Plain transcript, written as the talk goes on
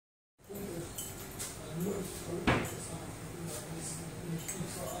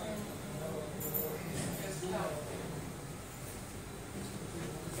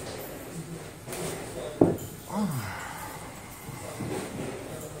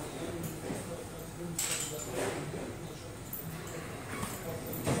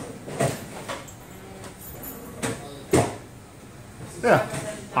Yeah,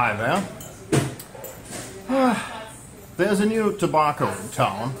 hi there. There's a new tobacco in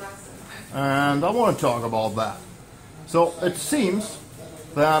town, and I want to talk about that. So it seems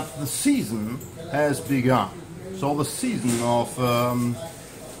that the season has begun. So the season of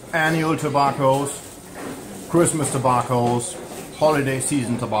annual tobaccos, Christmas tobaccos, holiday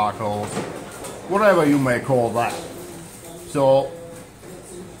season tobaccos, whatever you may call that. So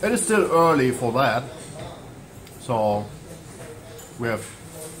it is still early for that. So we have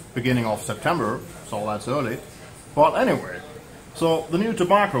beginning of September, so that's early. But anyway, so the new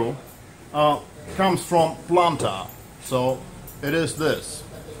tobacco comes from Planta. So it is this.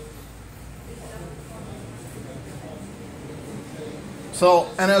 So,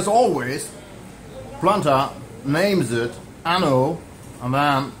 and as always, Planta names it Anno, and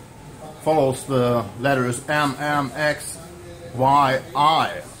then follows the letters MMXVI.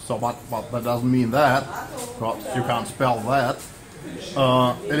 So, but that doesn't mean that, because you can't spell that.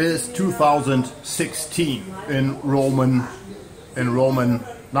 It is 2016 in Roman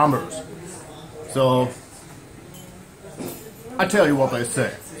numbers. So I tell you what they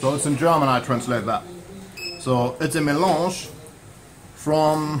say. So it's in German. I translate that. So it's a melange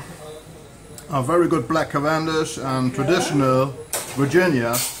from a very good black Cavendish and traditional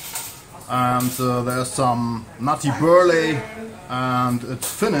Virginia, and there's some nutty burley, and it's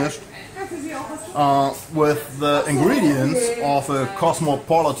finished with the ingredients of a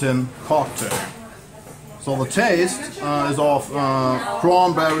cosmopolitan cocktail. So the taste is of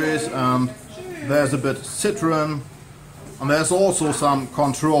cranberries, and there's a bit of citron, and there's also some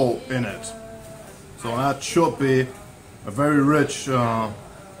control in it. So that should be a very rich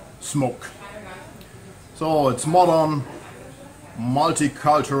smoke. So it's modern,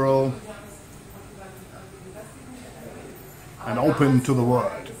 multicultural, and open to the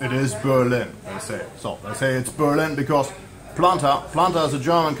world. It is Berlin, they say. So they say it's Berlin because Planta is a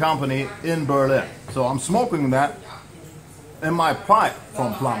German company in Berlin. So I'm smoking that in my pipe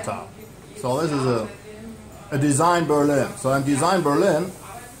from Planta. So this is a Design Berlin. So in Design Berlin,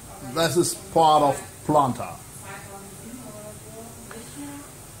 this is part of Planta.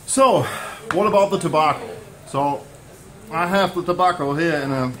 So what about the tobacco? So I have the tobacco here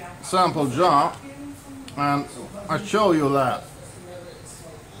in a sample jar, and I show you that.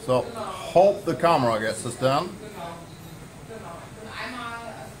 So hope the camera gets this down.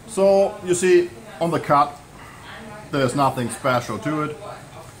 So you see on the cut there's nothing special to it.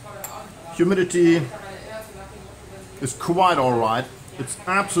 Humidity is quite alright. It's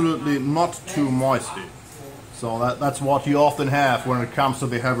absolutely not too moisty. So that's what you often have when it comes to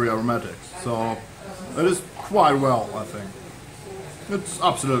the heavy aromatics. So it is quite well, I think. It's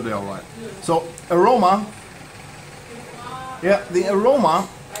absolutely alright. So aroma, yeah, the aroma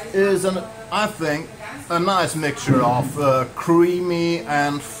is I think a nice mixture of creamy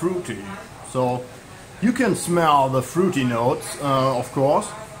and fruity. So you can smell the fruity notes, of course.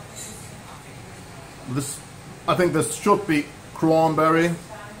 I think this should be cranberry,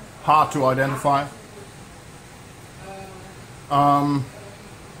 hard to identify.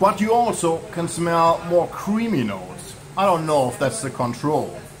 But you also can smell more creamy notes. I don't know if that's the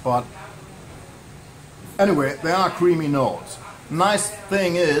control, but anyway, there are creamy notes. Nice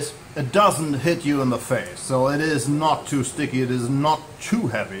thing is, it doesn't hit you in the face, so it is not too sticky, it is not too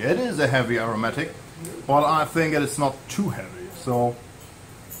heavy. It is a heavy aromatic, but I think it is not too heavy. So,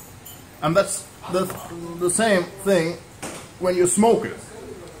 and that's the same thing when you smoke it.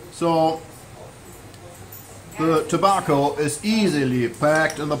 So the tobacco is easily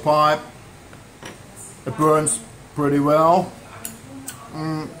packed in the pipe. It burns pretty well.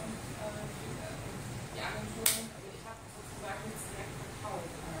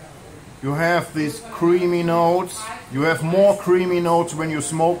 You have these creamy notes. You have more creamy notes when you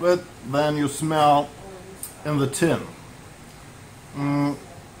smoke it than you smell in the tin.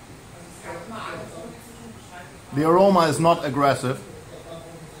 The aroma is not aggressive.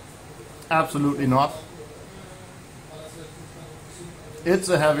 Absolutely not. It's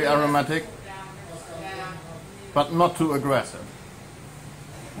a heavy aromatic, but not too aggressive.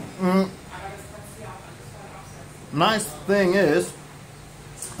 Nice thing is,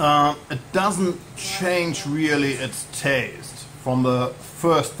 it doesn't change really its taste from the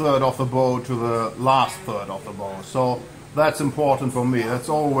first third of the bow to the last third of the bow. So that's important for me. That's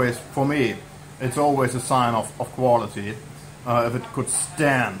always, for me, it's always a sign of quality. If it could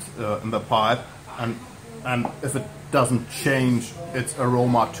stand in the pipe, and if it doesn't change its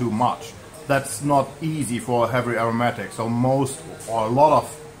aroma too much. That's not easy for a heavy aromatic. So most, or a lot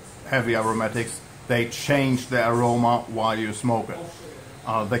of heavy aromatics, they change their aroma while you smoke it.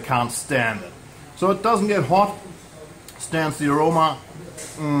 They can't stand it. So it doesn't get hot, stands the aroma.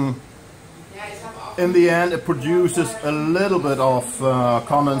 In the end, it produces a little bit of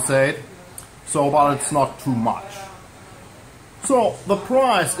condensate, so but it's not too much. So the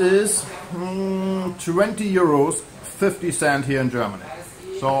price is 20 euros 50 cents here in Germany.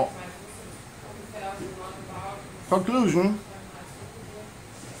 So conclusion,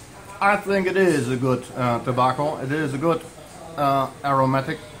 I think it is a good tobacco. It is a good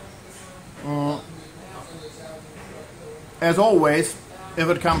aromatic. As always, if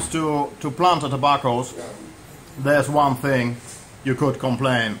it comes to Planta tobaccos, there's one thing you could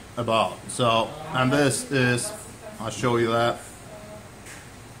complain about. So, and this is, I'll show you that.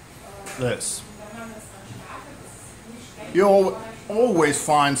 This. You always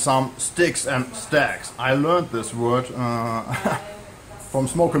find some sticks and stacks. I learned this word from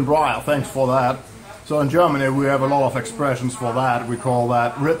Smoke and Briar, thanks for that. So in Germany we have a lot of expressions for that. We call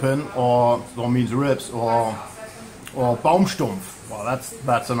that rippen, or means ribs, or Baumstumpf. Well,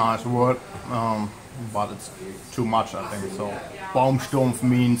 that's a nice word, but it's too much, I think. So Baumstumpf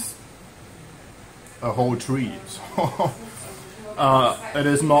means a whole tree. So it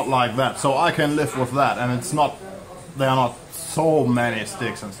is not like that. So I can live with that, and it's not. There are not so many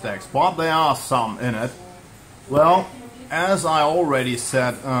sticks and stacks, but there are some in it. Well, as I already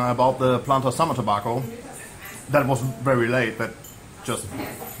said about the Planta Summer Tobacco, that was very late. That just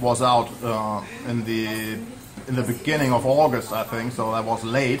was out in the beginning of August, I think. So that was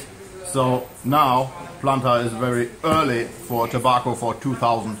late. So now Planta is very early for tobacco for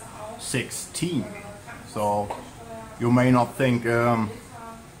 2016. So you may not think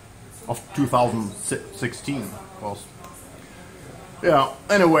of 2016, of course. Yeah.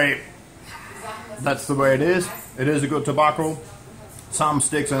 Anyway, that's the way it is. It is a good tobacco. Some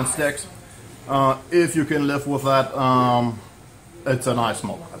sticks and stacks. If you can live with that, it's a nice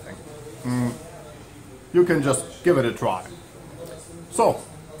smoke, I think. You can just give it a try. So,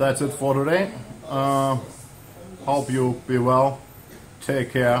 that's it for today. Hope you be well.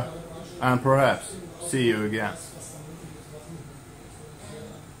 Take care. And perhaps see you again.